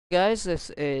Guys, this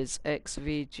is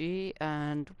XVG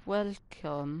and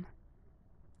welcome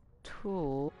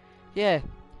to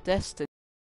Destiny.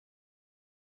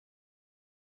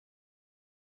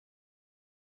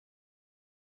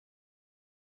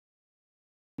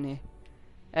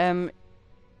 Um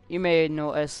you may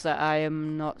notice that I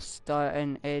am not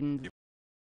starting in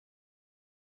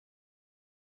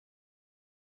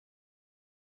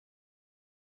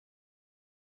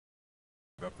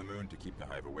up the moon to keep the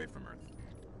hive away from Earth.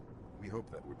 We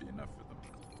hope that would be enough for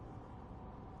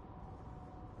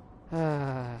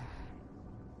them.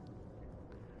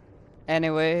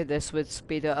 Anyway, this would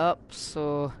speed it up,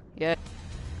 so yeah.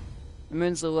 The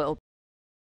moon's a little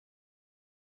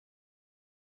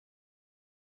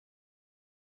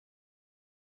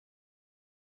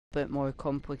bit more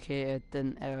complicated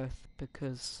than Earth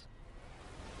because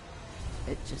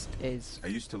it just is. I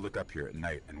used to look up here at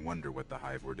night and wonder what the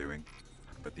hive were doing,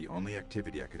 but the only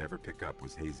activity I could ever pick up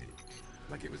was hazy,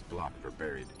 like it was blocked or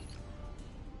buried.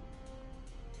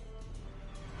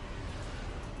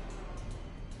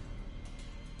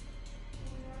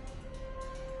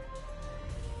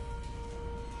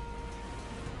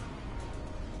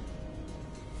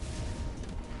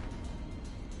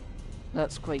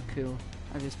 That's quite cool.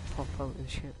 I just pop out of the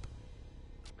ship.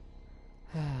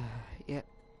 Yep.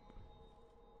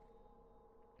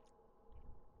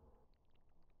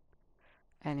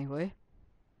 Anyway.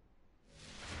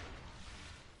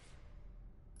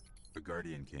 The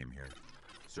Guardian came here,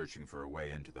 searching for a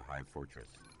way into the Hive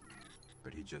Fortress,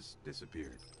 but he just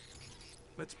disappeared.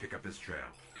 Let's pick up his trail.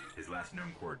 His last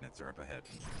known coordinates are up ahead.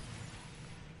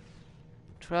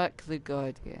 Track the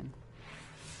Guardian.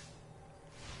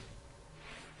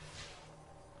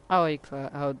 I like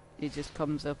that, how he just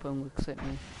comes up and looks at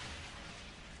me.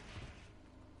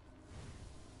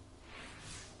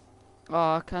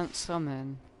 Oh, I can't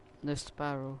summon the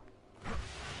sparrow.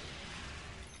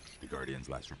 The Guardian's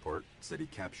last report said he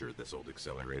captured this old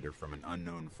accelerator from an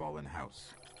unknown fallen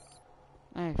house.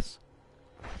 Nice.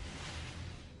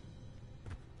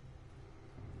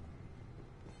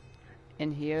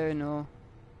 In here, no.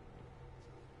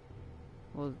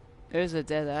 Well, there's a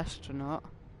dead astronaut.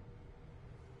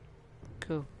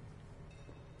 Cool.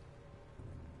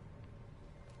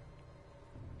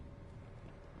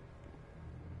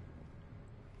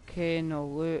 Okay, no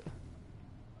loot.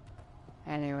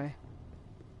 Anyway.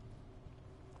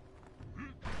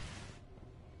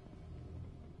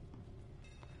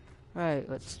 Right,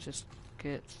 let's just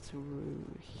get through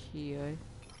here.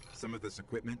 Some of this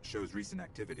equipment shows recent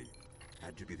activity.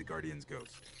 Had to be the Guardian's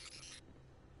ghost.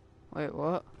 Wait,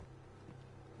 what?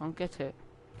 I don't get it.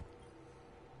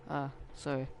 Ah,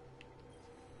 sorry.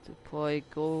 Deploy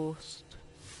ghost.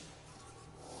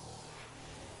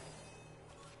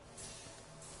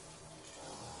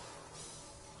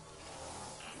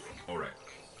 Alright.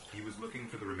 He was looking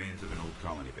for the remains of an old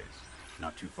colony base.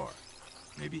 Not too far.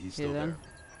 Maybe he's still then. there.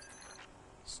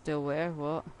 Still where?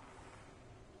 What?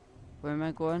 Where am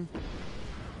I going?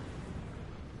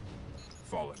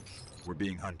 Fallen. We're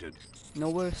being hunted.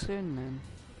 Nowhere soon then.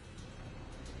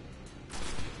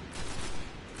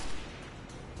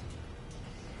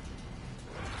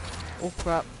 Oh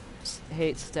crap.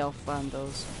 Hate stealth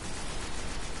vandals.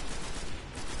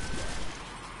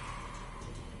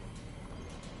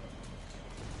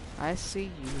 I see you.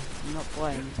 I'm not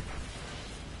blind.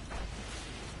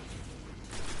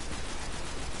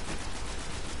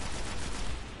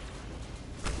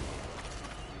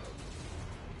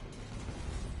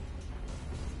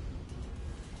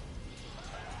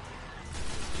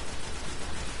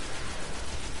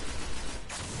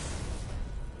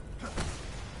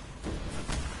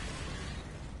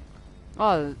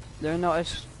 Oh, they're not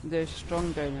as they're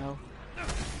stronger now.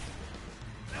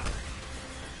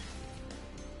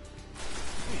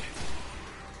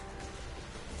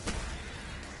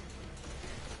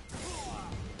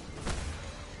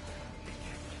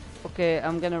 Okay,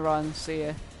 I'm gonna run, see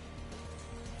ya.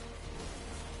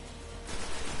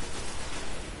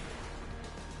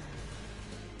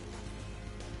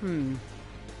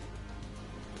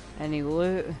 Any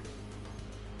loot?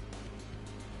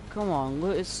 Come on,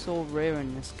 loot is so rare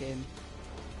in this game.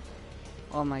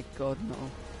 Oh my god, no.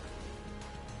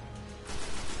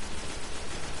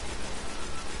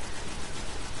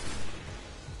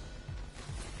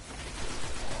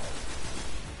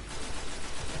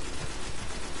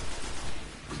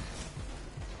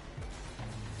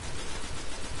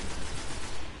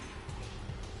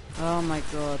 Oh my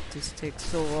god, this takes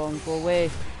so long. Go away.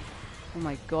 Oh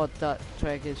my god, that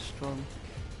drag is strong.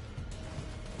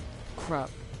 Crap.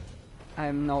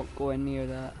 I'm not going near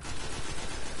that.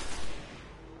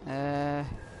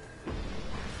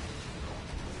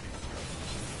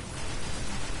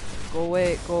 Go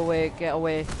away, get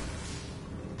away.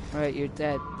 Right, you're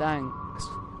dead, thanks.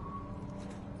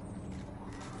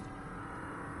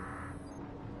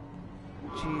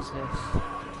 Jesus.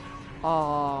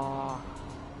 Ah.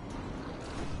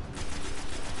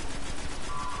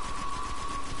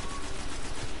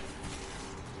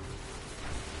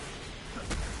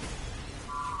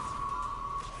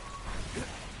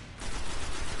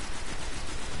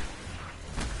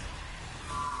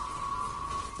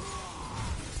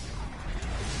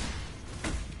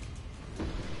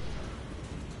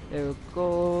 There we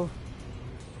go.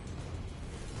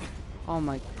 Oh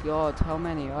my god, how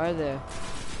many are there?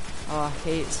 Oh, I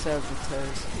hate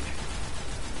servitors.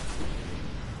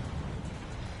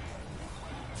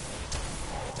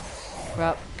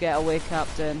 Crap, get away,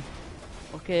 Captain.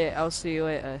 Okay, I'll see you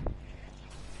later.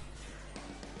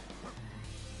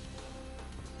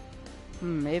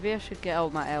 Maybe I should get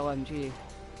out my LMG.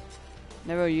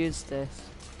 Never used this.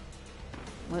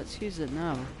 Let's use it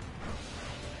now.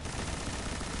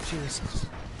 Jesus.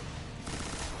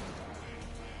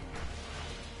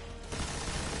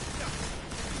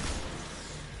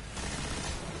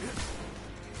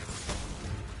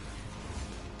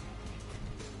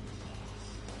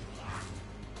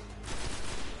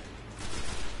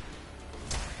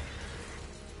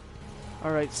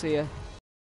 Alright, see ya.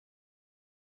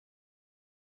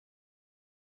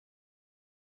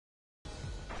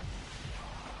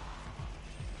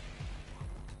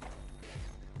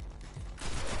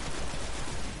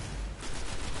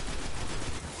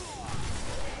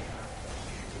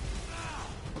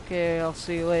 Okay, I'll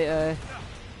see you later.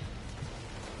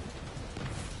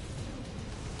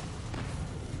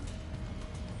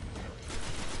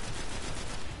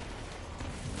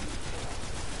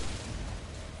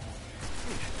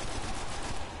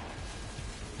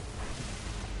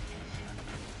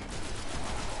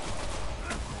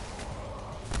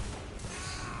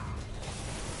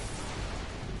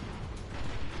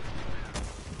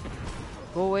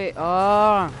 Go away.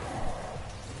 Ah!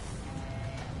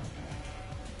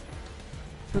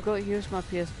 Forgot to use my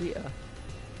PS Vita.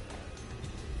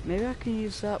 Maybe I can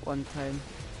use that one time.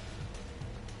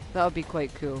 That would be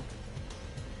quite cool.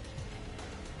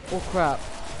 Oh crap.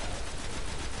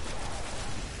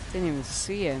 Didn't even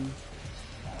see him.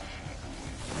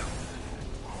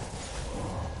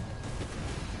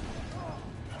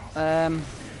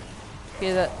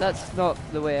 Okay, that's not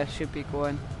the way I should be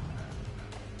going.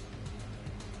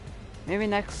 Maybe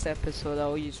next episode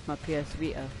I'll use my PS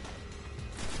Vita.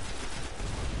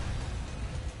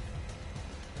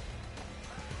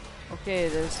 Okay,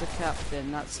 there's the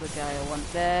captain. That's the guy I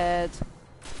want dead.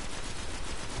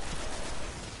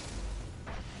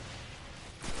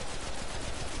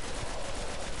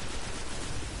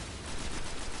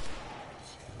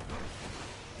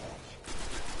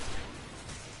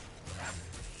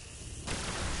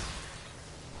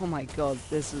 Oh my god,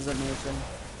 this is amazing.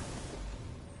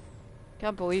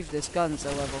 Can't believe this gun's a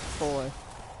level 4.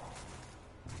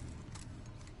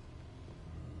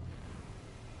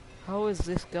 How is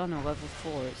this gun a level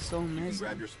 4? It's so amazing. You can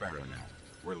grab your Sparrow now.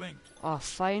 We're linked. Oh,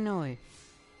 finally.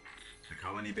 The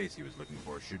colony base he was looking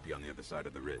for should be on the other side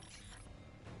of the ridge.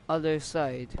 Other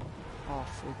side. Oh,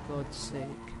 for God's sake.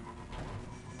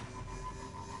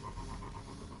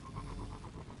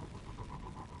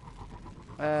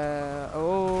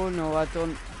 Oh no, I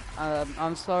don't.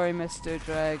 I'm sorry, Mr.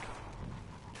 Drag.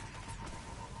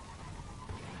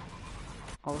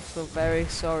 Also very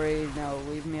sorry. Now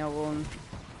leave me alone.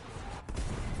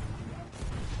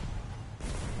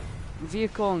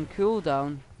 Vehicle on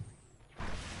cooldown.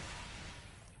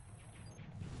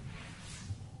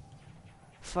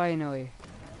 Finally.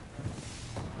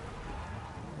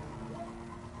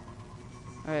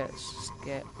 Alright, let's just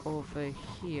get over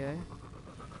here.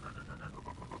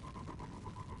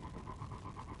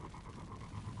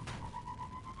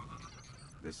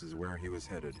 This is where he was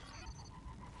headed.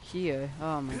 Here?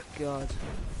 Oh my god.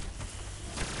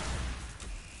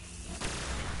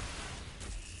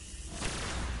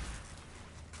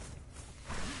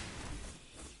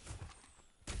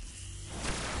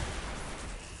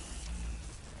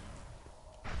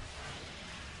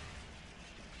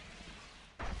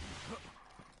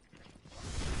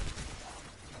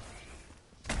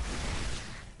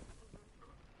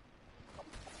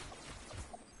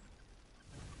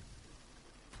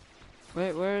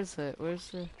 Wait, where is it? Where's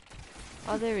the...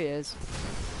 Oh, there he is.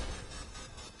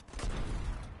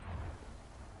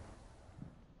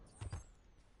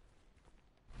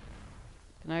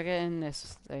 Can I get in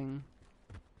this thing?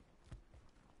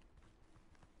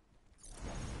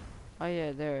 Oh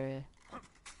yeah, there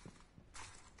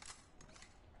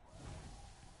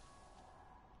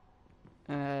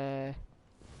he is.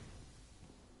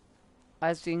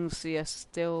 as you can see, I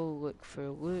still look for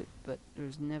loot, but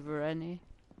there's never any.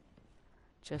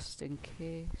 Just in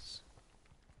case.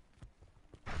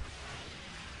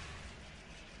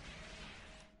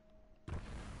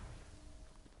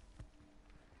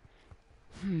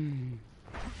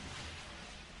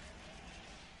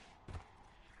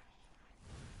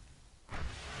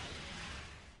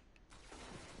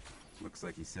 Looks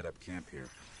like he set up camp here.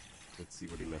 Let's see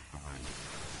what he left behind.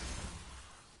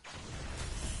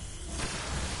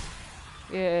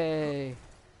 Yay!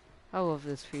 I love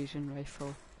this fusion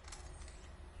rifle.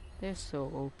 They're so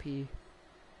OP.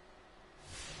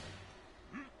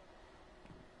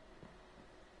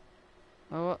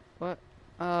 Oh, what?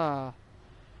 Ah. I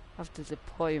have to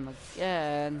deploy him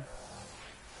again.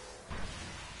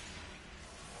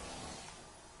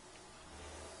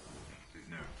 These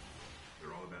notes,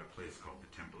 they're all about a place called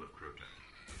the Temple of Crota.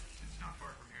 It's not far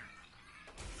from here.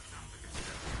 Sounds like a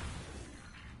step.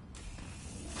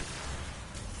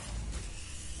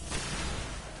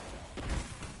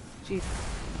 Jeez.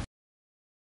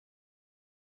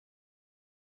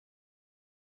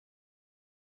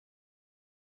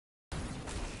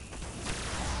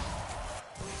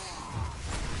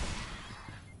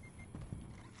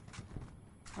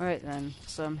 Alright then,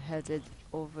 so I'm headed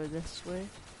over this way.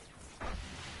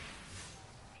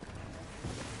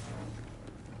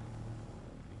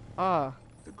 Ah,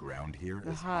 The ground here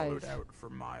The is hollowed hive. out for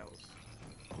miles.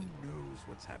 Who knows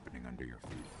what's happening under your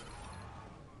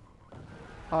feet?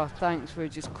 oh, thanks for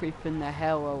just creeping the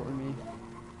hell out of me.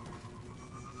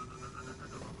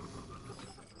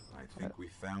 I think we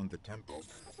found the temple.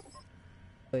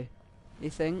 You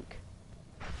think?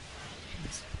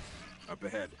 Up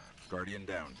ahead, Guardian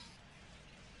down.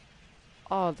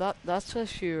 Oh, that's a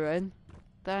Shuren.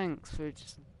 Thanks for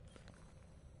just...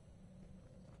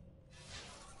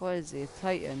 What is he, a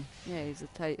Titan? Yeah, he's a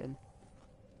Titan.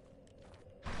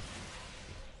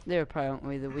 They're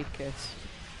apparently the weakest.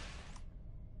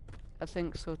 I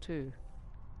think so too.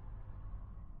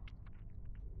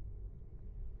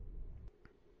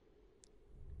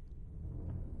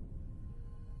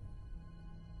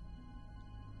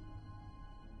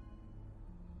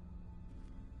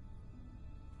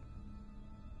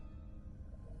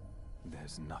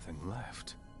 There's nothing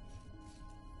left.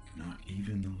 Not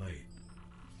even the light.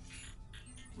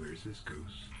 Where's this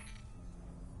ghost?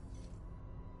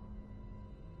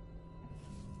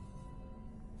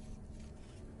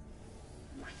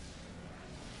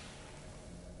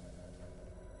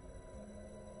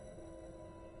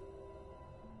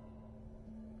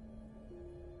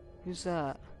 Who's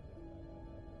that?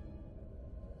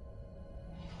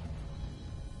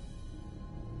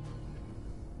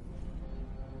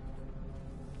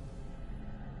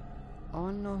 I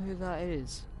wanna know who that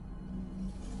is.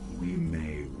 We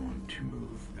may want to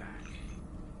move back.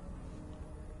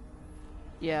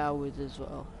 Yeah, I would as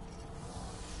well.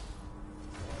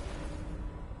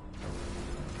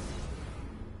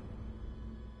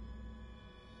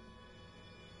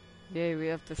 Yeah, we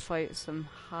have to fight some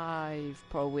hive,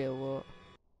 probably a lot.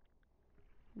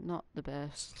 Not the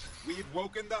best. We've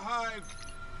woken the hive!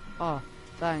 Oh,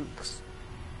 thanks.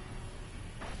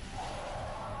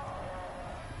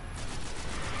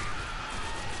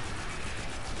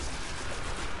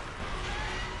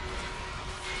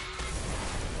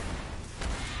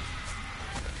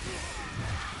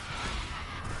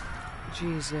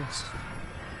 Jesus.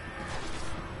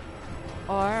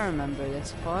 Oh, I remember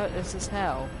this part. This is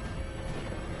hell.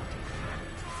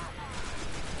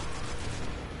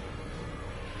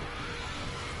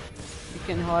 You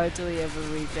can hardly ever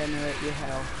regenerate your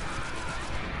health.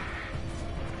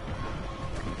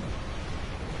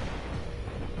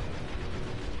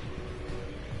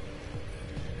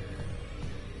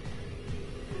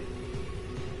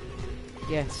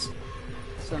 Yes,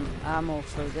 some ammo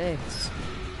for this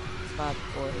bad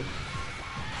boy.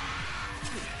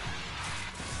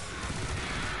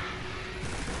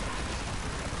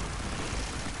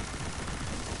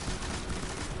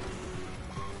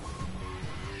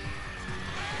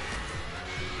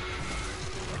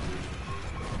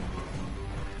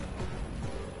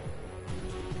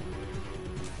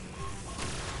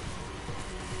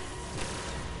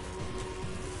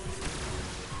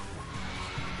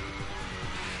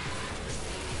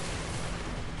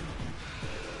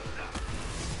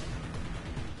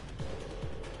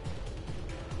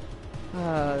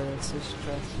 Ah, this is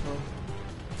stressful.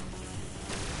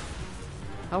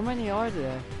 How many are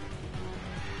there?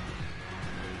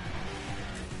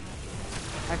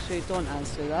 Actually, don't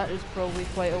answer that. There's probably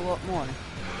quite a lot more.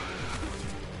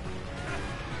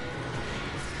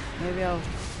 Maybe I'll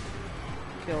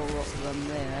kill a lot of them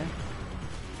there.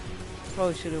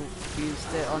 Probably should have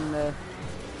used it on the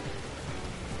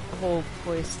whole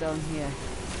place down here.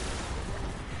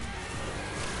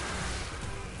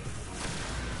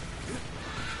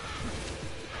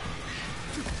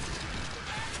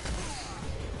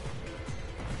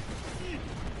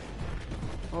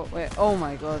 Oh wait, oh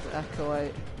my god,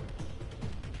 Acolyte.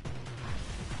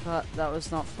 That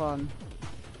was not fun.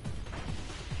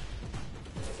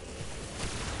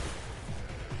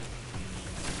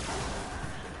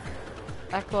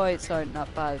 Acolytes aren't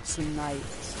that bad, it's the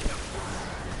knights.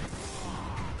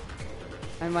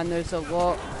 And when there's a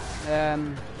lot,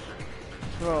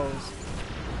 throws.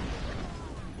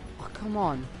 Oh, come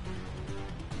on.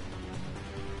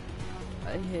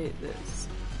 I hate this.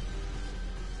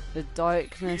 The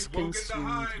darkness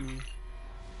consumed me.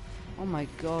 Oh my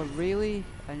god, really?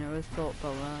 I never thought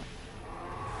about that.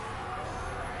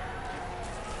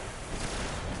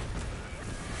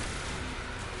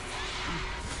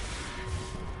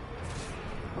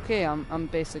 Okay, I'm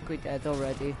basically dead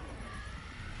already.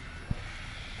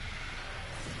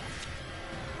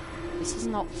 This is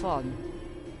not fun.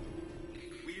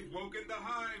 We've woken the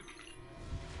hive.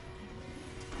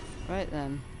 Right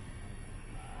then.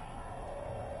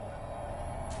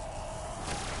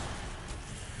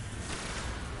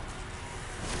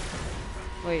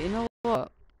 Wait, you know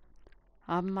what?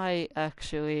 I might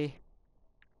actually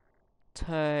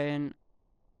turn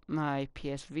my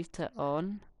PS Vita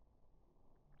on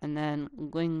and then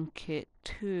link it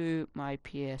to my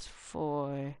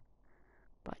PS4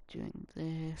 by doing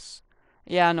this.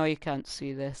 Yeah, I know you can't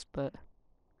see this, but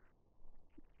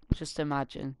just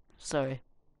imagine. Sorry.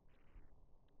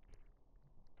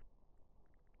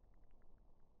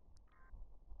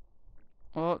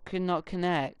 Oh, it could not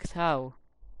connect. How?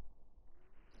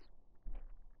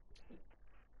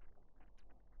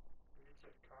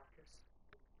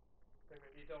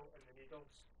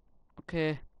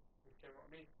 Okay.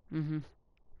 Mm-hmm.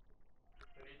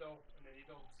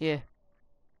 Yeah.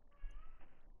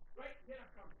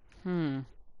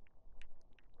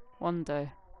 One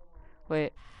day.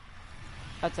 Wait.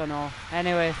 I don't know.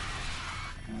 Anyway.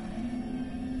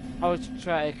 I was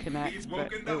trying to connect,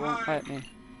 but it won't let me.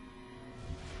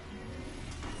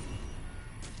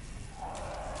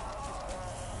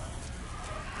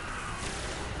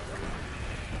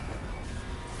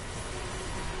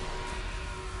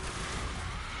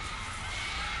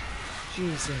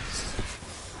 Jesus.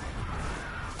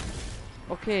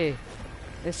 Okay.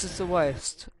 This is the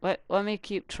worst. Let me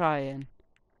keep trying.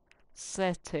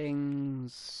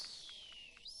 Settings.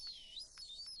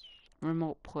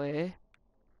 Remote play.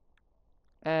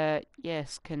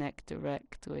 Yes, connect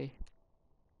directly.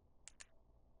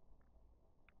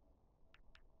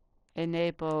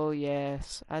 Enable,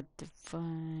 yes. Add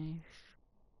device.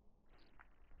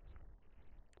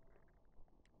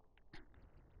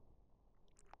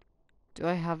 Do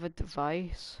I have a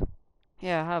device?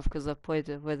 Yeah, I have, because I played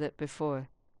it with it before.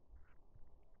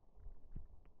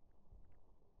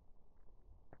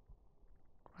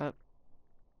 What?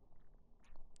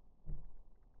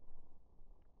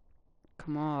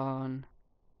 Come on.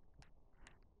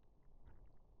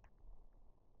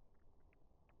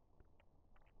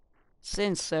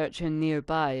 Since searching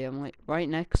nearby, I'm like right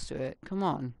next to it. Come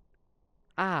on.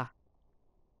 Ah.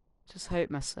 Just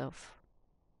hurt myself.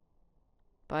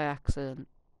 By accident.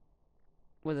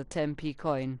 With a 10p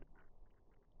coin.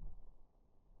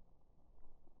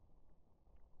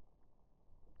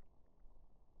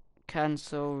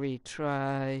 Cancel,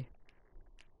 retry.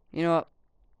 You know what?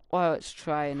 While it's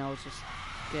trying, I'll just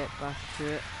get back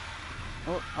to it.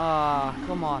 Oh,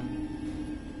 come on.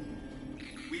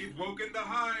 We've woken the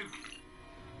hive.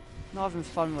 Not having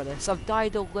fun with this. I've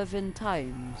died 11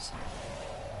 times.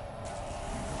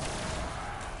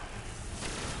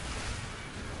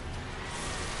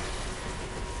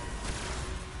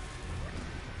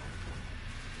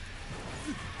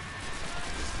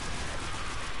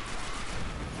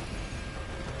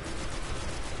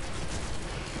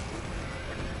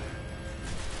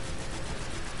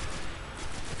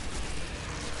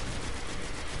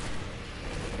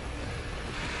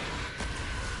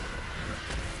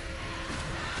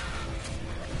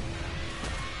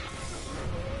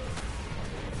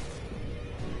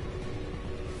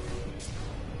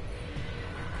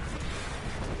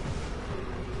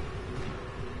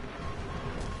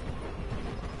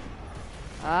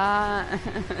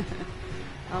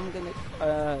 I'm gonna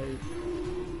cry.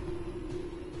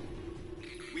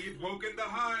 We've woken the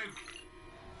hive.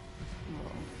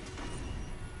 Oh.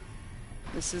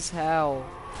 This is hell.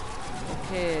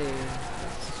 Okay,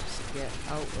 let's just get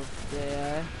out of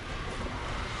there.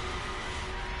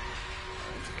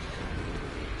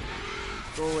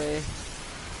 go away.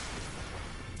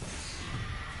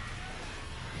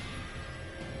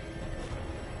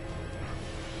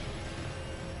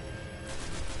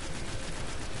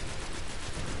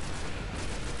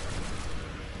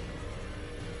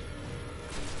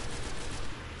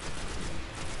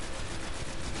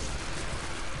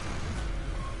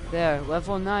 There,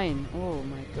 level 9. Oh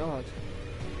my god.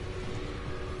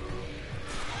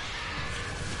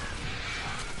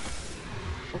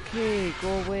 Okay, go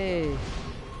away.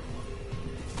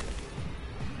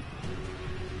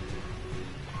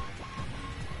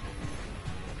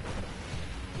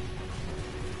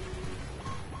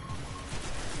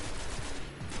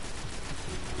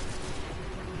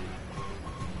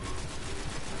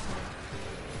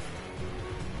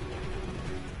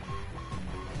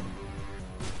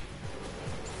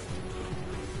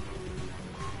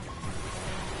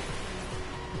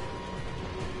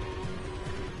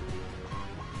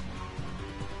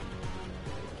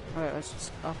 Alright, let's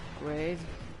just upgrade.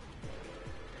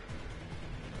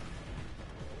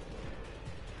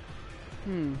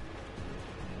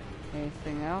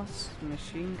 Anything else?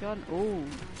 Machine gun? Oh!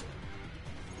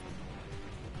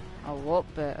 A lot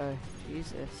better.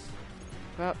 Jesus.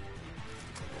 Crap.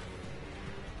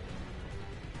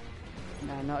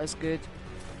 Nah, not as good.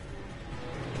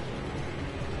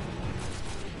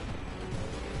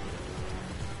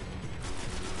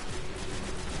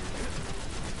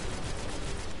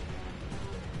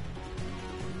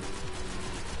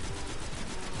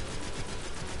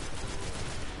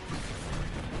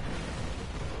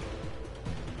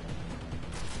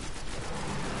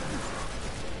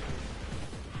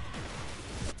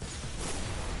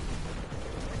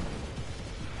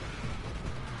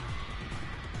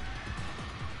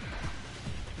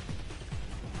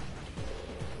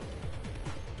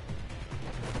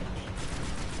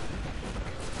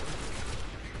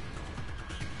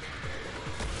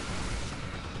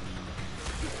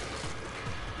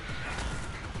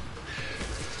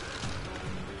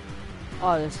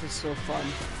 Oh, this is so fun.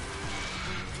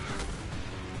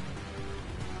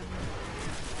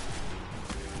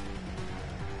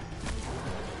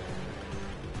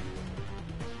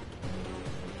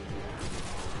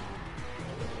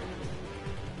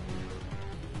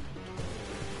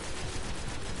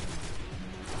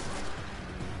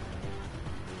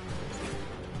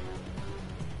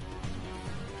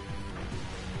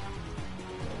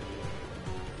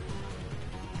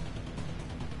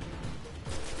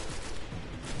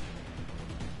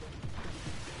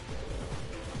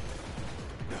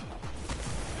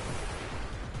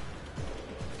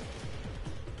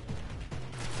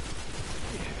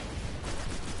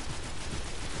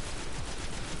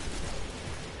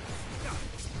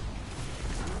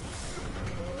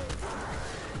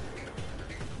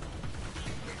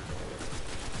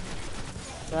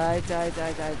 Die, die,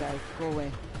 die, die, die. Go away.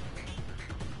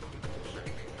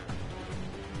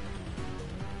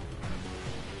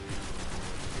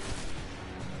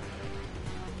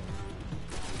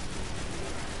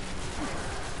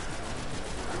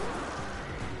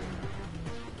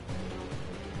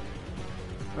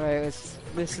 Right,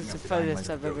 this is the furthest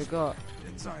I've ever got.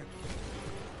 Inside.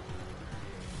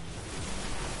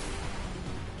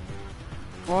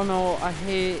 Oh no, I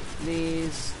hate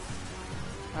these.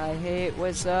 I hate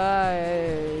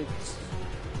wizards.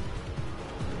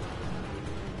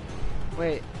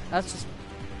 Wait, that's just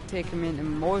taking me into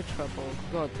more trouble.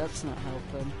 God, that's not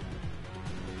helping.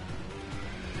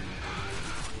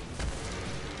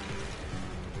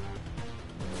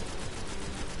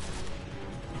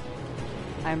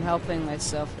 I'm helping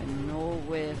myself in no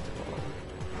way at all.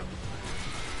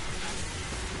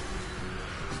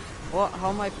 What? How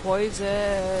am I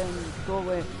poisoned? Go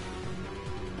away.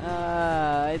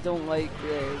 I don't like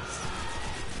this.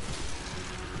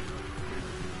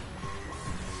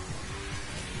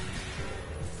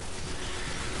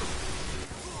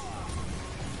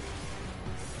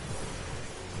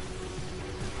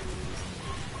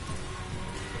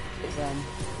 Then.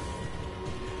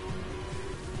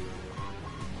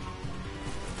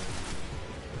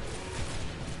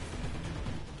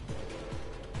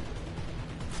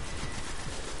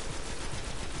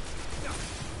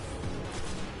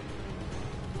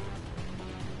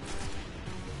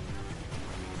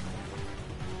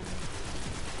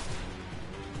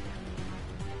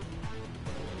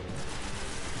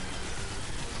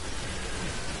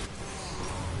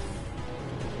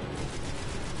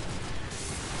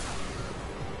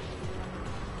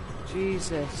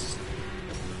 Jesus.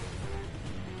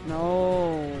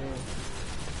 No.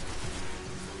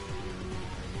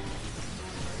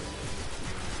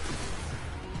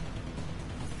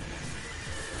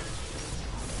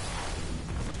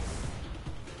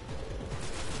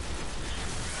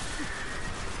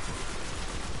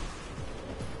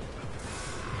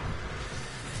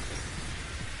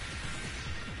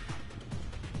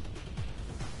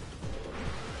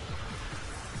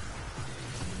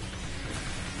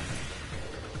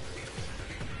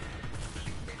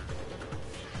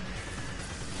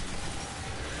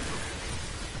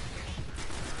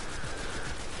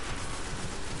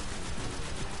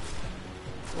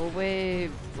 Go away,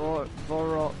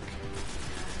 Vorok.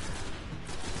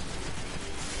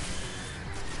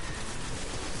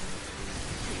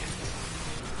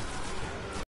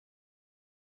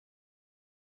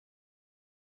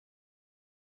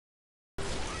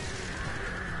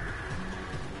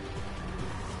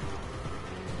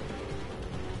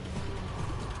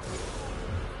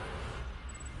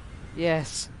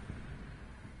 Yes.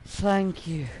 Thank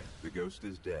you. The ghost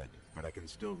is dead, but I can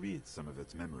still read some of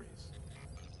its memories.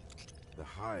 The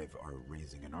Hive are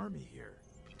raising an army here,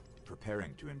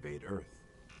 preparing to invade Earth.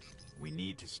 We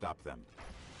need to stop them.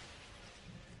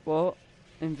 What?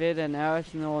 Invading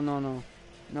Earth? No, no, no.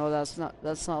 No, that's not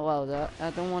allowed. I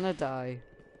don't want to die.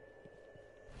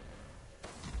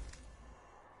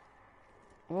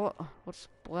 What? What's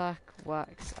Black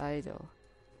Wax Idol?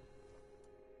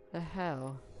 The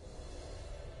hell?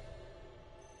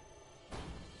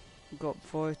 Got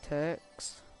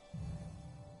Vortex.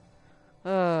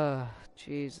 Ah,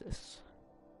 Jesus.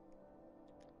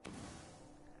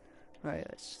 Right,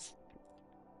 let's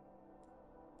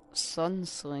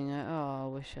Sunslinger. Oh, I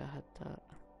wish I had that.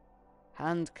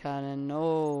 Hand cannon.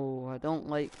 No, I don't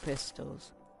like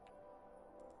pistols.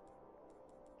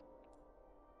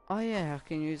 Oh yeah, I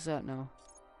can use that now.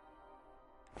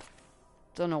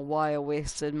 Don't know why I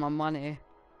wasted my money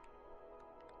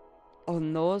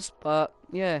on those, but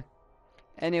yeah.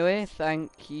 Anyway,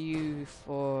 thank you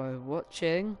for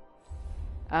watching,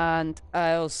 and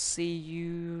I'll see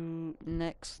you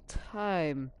next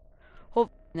time.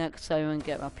 Hope next time I can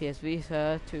get my PS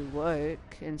Vita to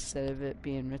work instead of it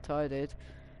being retarded.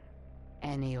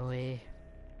 Anyway.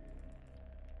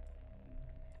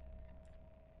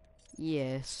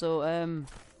 Yeah, so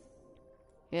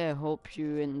yeah, hope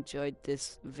you enjoyed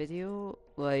this video.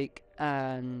 Like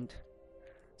and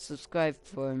subscribe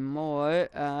for more,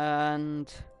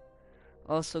 and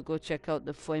also go check out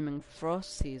the Flaming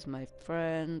Frost. He's my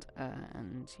friend,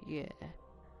 and yeah.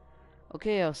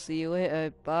 Okay, I'll see you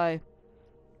later. Bye.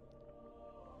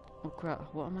 Oh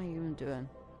crap, what am I even doing?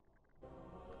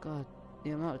 God,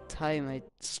 the amount of time I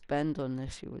spend on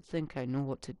this, you would think I know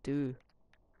what to do.